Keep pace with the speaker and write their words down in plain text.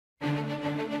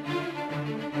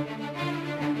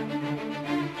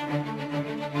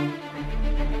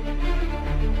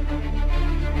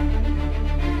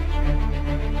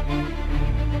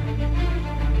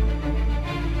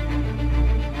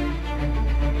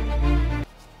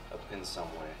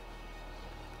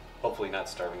hopefully not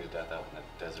starving to death out in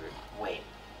the desert. Wait.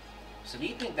 So do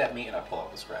you think that me and I pull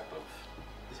out the scrap of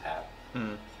his hat?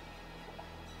 Hmm.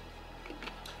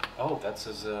 Oh, that's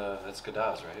his. That's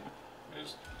Godaz, right?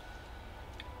 Just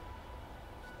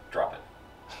drop it.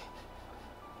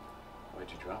 Why'd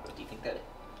you drop it? Do you think that? Do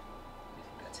you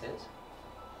think that's his?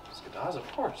 It's Godaz,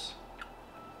 of course.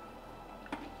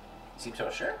 Seems so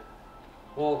sure.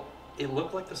 Well, it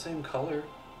looked like the same color.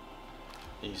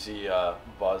 You see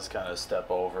Buzz kind of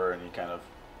step over and he kind of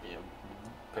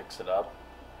picks it up,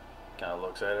 kind of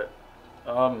looks at it.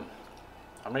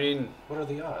 I mean, What are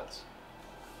the odds?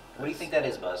 What do you think that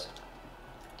is, Buzz?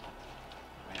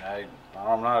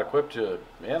 I'm not equipped to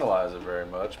analyze it very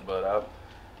much, but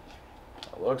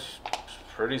it looks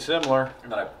pretty similar.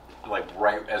 And then I, like,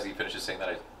 right as he finishes saying that,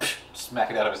 I smack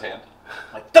it out of his hand.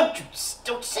 I'm like, don't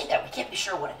say that. We can't be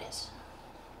sure what it is.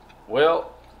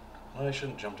 Well, I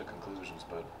shouldn't jump to conclusions,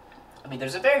 but I mean,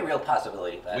 there's a very real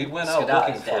possibility that we went out Skadal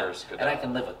looking is dead, for Skadal. and I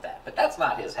can live with that. But that's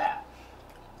not his hat.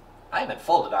 I am in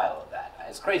full denial of that,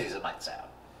 as crazy as it might sound.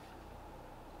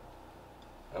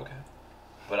 Okay.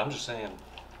 But I'm just saying,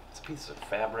 it's a piece of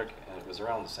fabric, and it was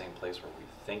around the same place where we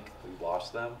think we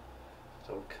lost them,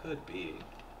 so it could be.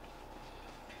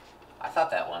 I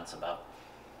thought that once about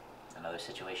another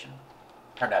situation.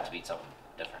 Turned out to be something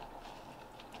different.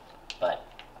 But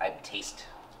I'd taste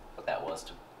what that was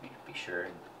to be sure.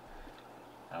 And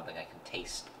I don't think I can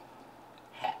taste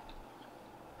hat.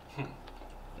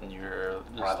 and you're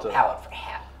Or I have just a palate for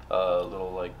hat. a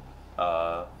little like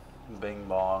bing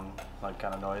bong like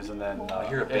kind of noise, and then I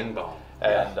hear a bing bong.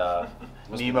 And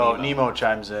Must be Nemo Nemo. Nemo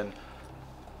chimes in.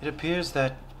 It appears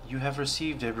that you have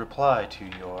received a reply to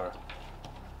your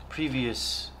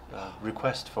previous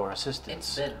request for It's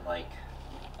assistance. been like...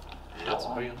 how It's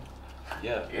long? been.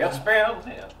 Yeah. It's been...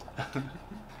 Yeah.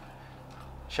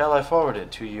 Shall I forward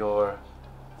it to your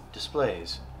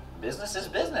displays? Business is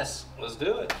business. Let's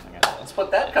do it. Let's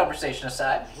put that conversation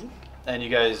aside. And you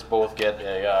guys both get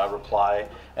a reply,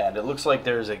 and it looks like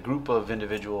there's a group of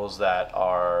individuals that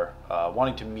are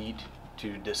wanting to meet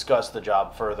to discuss the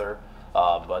job further,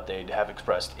 but they have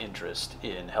expressed interest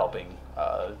in helping,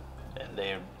 and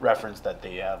they reference that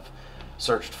they have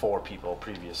searched for people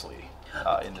previously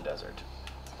in the desert.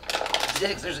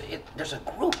 There's a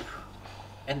group,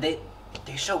 and they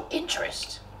show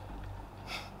interest.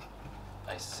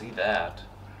 I see that.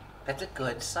 That's a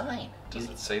good sign. Does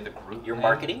it say the group? Your name?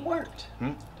 marketing worked.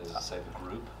 Does it say the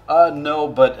group? No,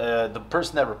 but the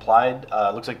person that replied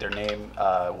looks like their name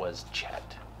was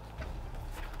Chet.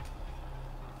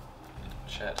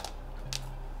 Chet.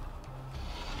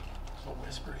 So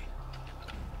whispery.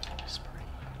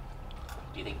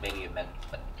 Do you think maybe it meant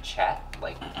a chat?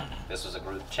 Like this was a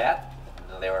group chat,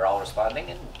 and they were all responding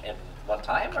in one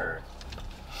time, or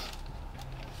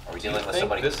are we Do you dealing with think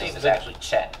somebody whose this name is is the- actually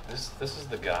Chet? This is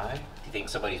the guy? Do you think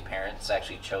somebody's parents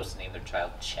actually chose to name their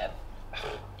child Chet?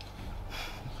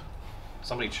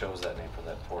 Somebody chose that name for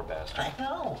that poor bastard. I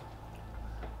know.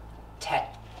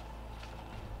 Tet.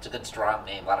 It's a good strong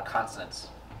name. A lot of consonants.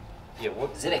 Yeah,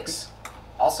 what? Zidix.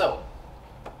 Also,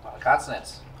 a lot of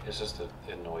consonants. It's just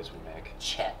a noise we make.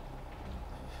 Chet.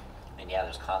 And yeah,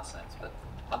 there's consonants, but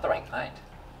not the right kind.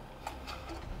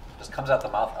 Just comes out the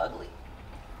mouth ugly.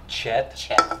 Chet?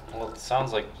 Chet. Well, it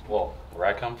sounds like, well, where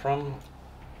I come from,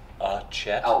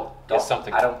 Chet Oh, is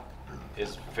something I don't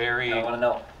very want to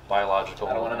know. biological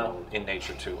I don't wanna know. in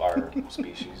nature to our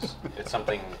species. It's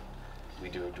something we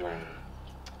do during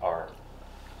our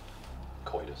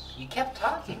coitus. You kept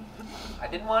talking. I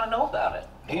didn't want to know about it.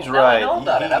 He's Now I right. know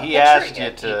about it. I'm He asked picturing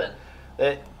you it to.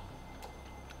 even.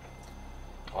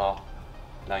 Well,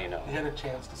 now you know. You had a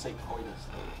chance to say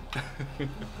coitus.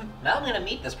 Now I'm going to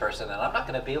meet this person, and I'm not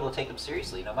going to be able to take them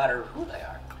seriously, no matter who they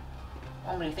are.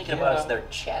 All I'm going to be thinking about is their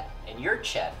Chet, and your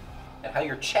Chet, and how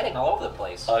you're chetting all over the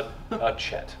place. A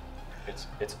Chet. It's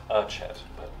a Chet,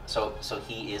 but So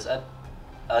he is a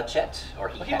Chet, or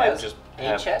he Well, he has might just a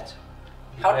have- Chet.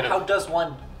 he How might have- does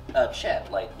one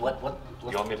Chet? Like what?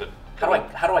 you want me to?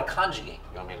 How do I conjugate?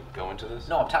 You want me to go into this?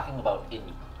 No, I'm talking about in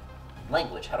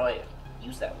language. How do I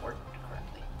use that word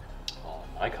correctly? Well,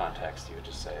 in my context, you would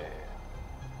just say,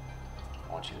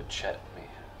 "I want you to Chet me."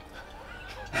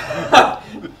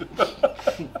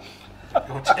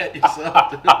 Go chat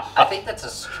yourself. I think that's a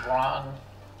strong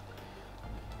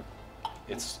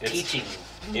It's teaching.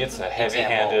 It's a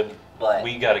heavy-handed. example, but-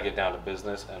 we got to get down to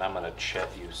business, and I'm gonna Chet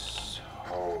you so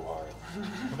hard.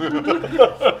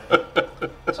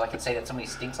 So I can say that somebody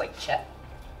stinks like Chet,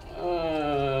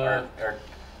 Uh, or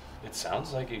it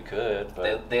sounds like you could,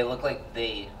 but they look like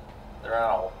they're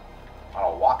on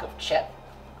a walk of Chet.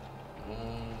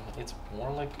 it's more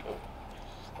like a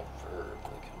verb.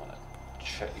 Like I'm gonna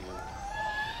Chet you.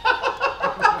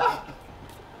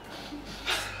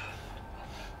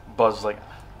 Buzz is like,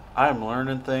 I'm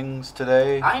learning things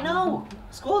today, I know.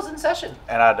 School's in session.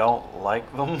 and I don't like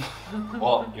them.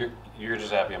 Well, you're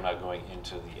just happy I'm not going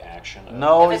into the action.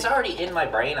 No, If it's already in my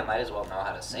brain, I might as well know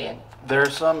how to say it. there are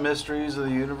some mysteries of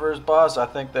the universe, boss. I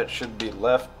think that should be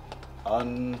left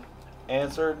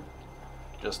unanswered.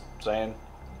 Just saying.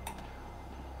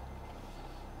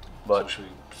 But But should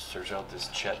we search out this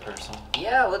Chet person?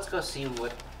 Yeah, let's go see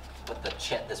what the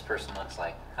Chet this person looks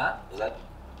like. Huh?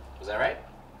 Was that right?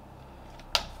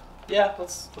 Yeah,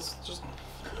 let's just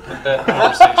put that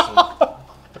conversation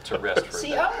to rest for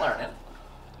See, a bit. I'm learning.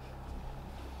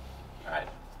 All right,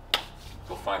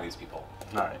 go find these people.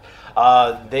 all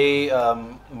right. They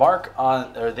mark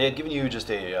on, or they had given you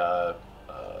just a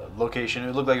location.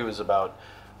 It looked like it was about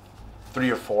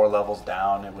 3 or 4 levels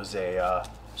down. It was a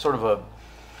sort of a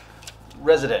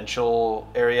residential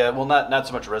area. Well, not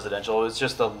so much residential. It's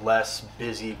just a less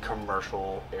busy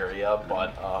commercial area,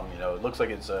 but it looks like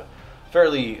it's a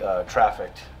fairly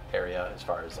trafficked area as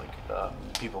far as like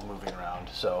people moving around.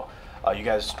 So you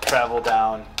guys travel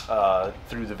down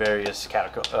through the various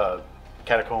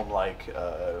catacomb-like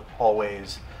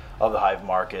hallways of the Hive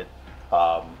Market,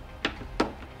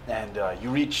 and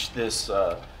you reach this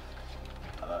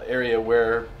area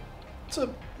where it's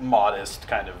a modest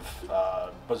kind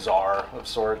of bazaar of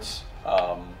sorts.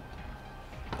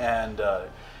 And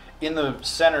in the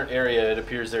center area, it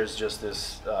appears there's just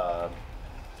this,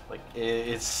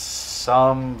 it's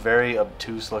some very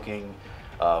obtuse looking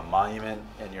monument,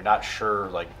 and you're not sure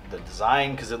like the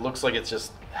design because it looks like it's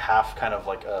just half kind of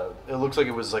like it looks like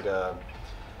it was like a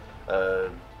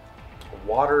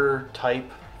water type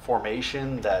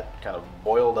formation that kind of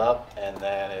boiled up and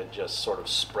then it just sort of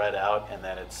spread out and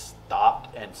then it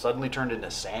stopped and suddenly turned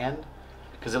into sand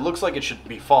because it looks like it should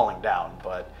be falling down,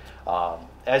 but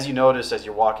as you notice as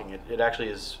you're walking, it actually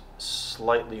is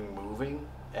slightly moving,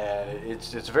 and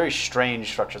it's a very strange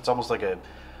structure. It's almost like a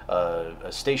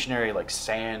stationary like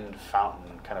sand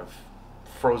fountain kind of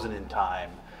frozen in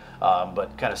time,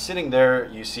 but kind of sitting there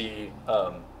you see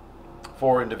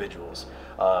 4 individuals,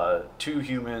 2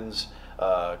 humans,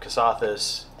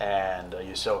 Kasathis and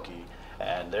Yusoki,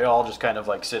 and they're all just kind of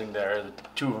like sitting there. The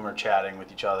 2 of them are chatting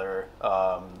with each other.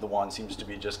 The one seems to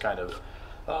be just kind of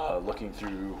looking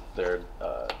through their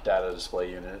data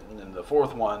display unit, and then the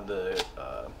 4th one, the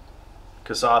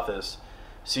Kasathis,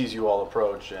 sees you all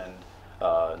approach and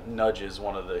nudges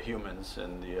one of the humans,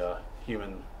 and the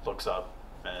human looks up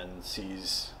and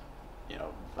sees,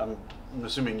 I'm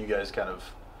assuming you guys kind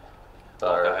of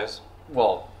All guys.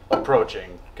 well,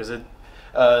 approaching, because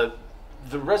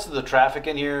the rest of the traffic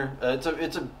in here, it's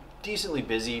a decently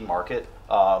busy market,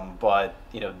 but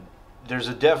there's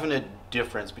a definite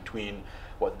difference between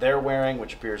what they're wearing,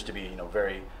 which appears to be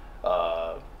very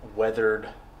weathered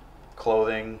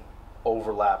clothing,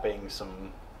 overlapping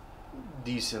some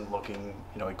decent looking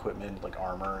equipment like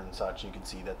armor and such. You can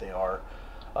see that they are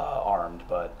armed,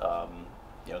 but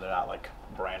they're not like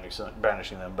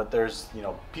brandishing them. But there's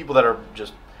people that are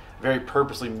just very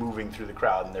purposely moving through the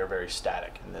crowd, and they're very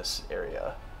static in this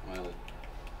area. Well,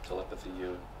 telepathy,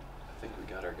 I think we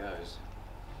got our guys.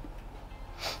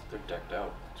 They're decked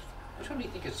out. Which one do you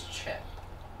think is Chet?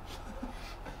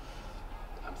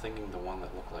 I'm thinking the one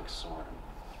that looked like Soren.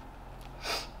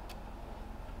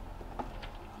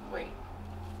 Wait.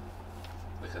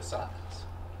 The Kasathis.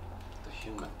 The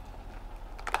human.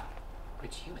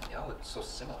 Which human? They all look so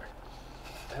similar.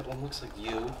 That one looks like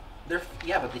you.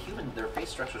 But the human, their face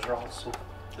structures are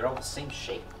they're all the same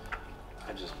shape.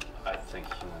 I think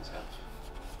humans have,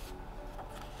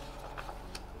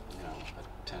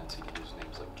 a tendency to use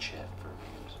names like Chet for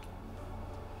names.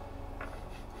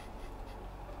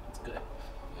 It's good.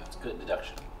 Yeah. It's good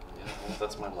deduction. Yeah, well,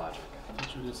 that's my logic.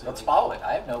 Let's follow it.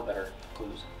 I have no better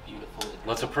clues. Beautiful.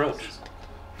 Let's approach.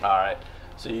 All right.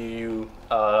 So you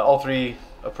all 3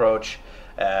 approach,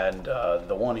 and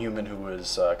the one human who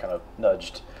was kind of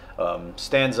nudged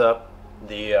stands up.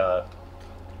 The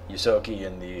Yusoki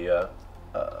and the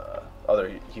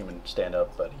other human stand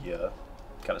up, but he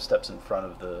kind of steps in front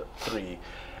of the 3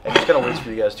 and just kind of waits for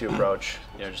you guys to approach.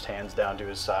 Just hands down to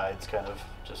his sides, kind of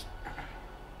just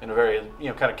in a very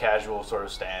kind of casual sort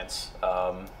of stance.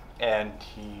 And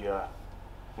he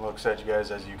looks at you guys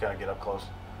as you kind of get up close.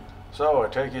 So I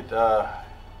take it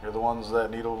you're the ones that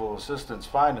need a little assistance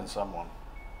finding someone.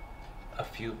 A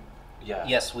few, yeah.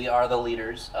 Yes, we are the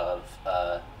leaders of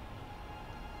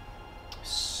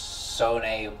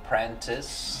Sone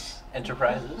Prentice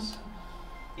Enterprises.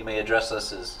 You may address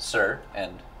us as Sir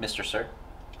and Mr. Sir.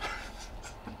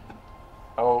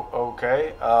 Oh,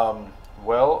 okay.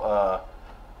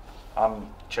 I'm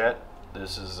Chet.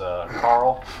 This is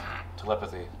Carl.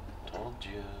 Telepathy. Told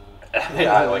you.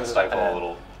 Yeah, I like stifle a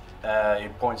little. He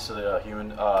points to the human.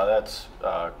 That's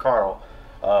Carl.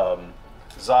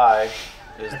 Zai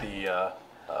is the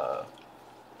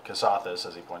Kasathis,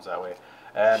 as he points that way,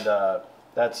 and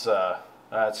that's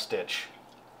Stitch.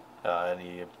 And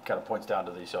he kind of points down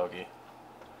to the Isogi.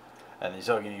 And the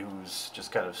Isogi, who's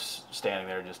just kind of standing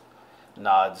there, just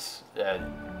nods at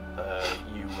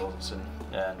you, Wilson,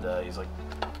 and he's like,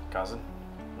 cousin?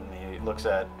 And he looks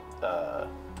at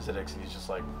Zidix, and he's just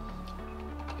like,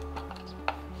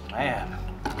 man.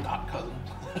 Not cousin.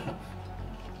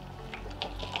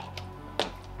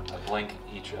 I blink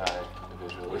each eye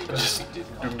visually. Just did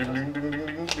ding, ding, ding, ding,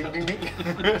 ding, ding, ding,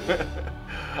 ding.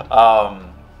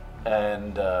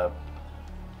 And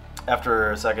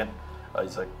after a second,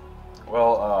 he's like,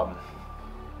 well,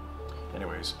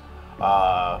 anyways,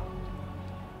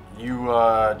 you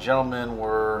gentlemen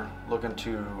were looking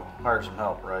to hire some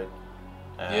help, right?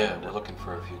 Yeah, we're looking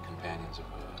for a few companions of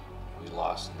we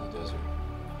lost in the desert.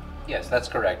 Yes, that's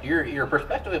correct. Your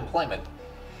prospective employment.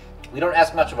 We don't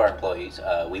ask much of our employees.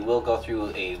 We will go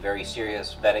through a very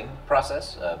serious vetting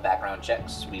process, background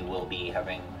checks. We will be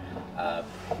having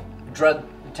drug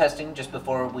testing just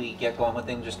before we get going with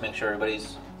things, just to make sure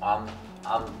everybody's on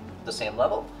the same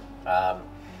level.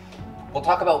 We'll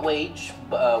talk about wage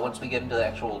once we get into the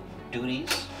actual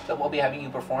duties that we'll be having you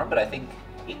perform, but I think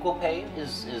equal pay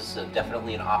is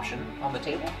definitely an option on the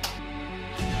table.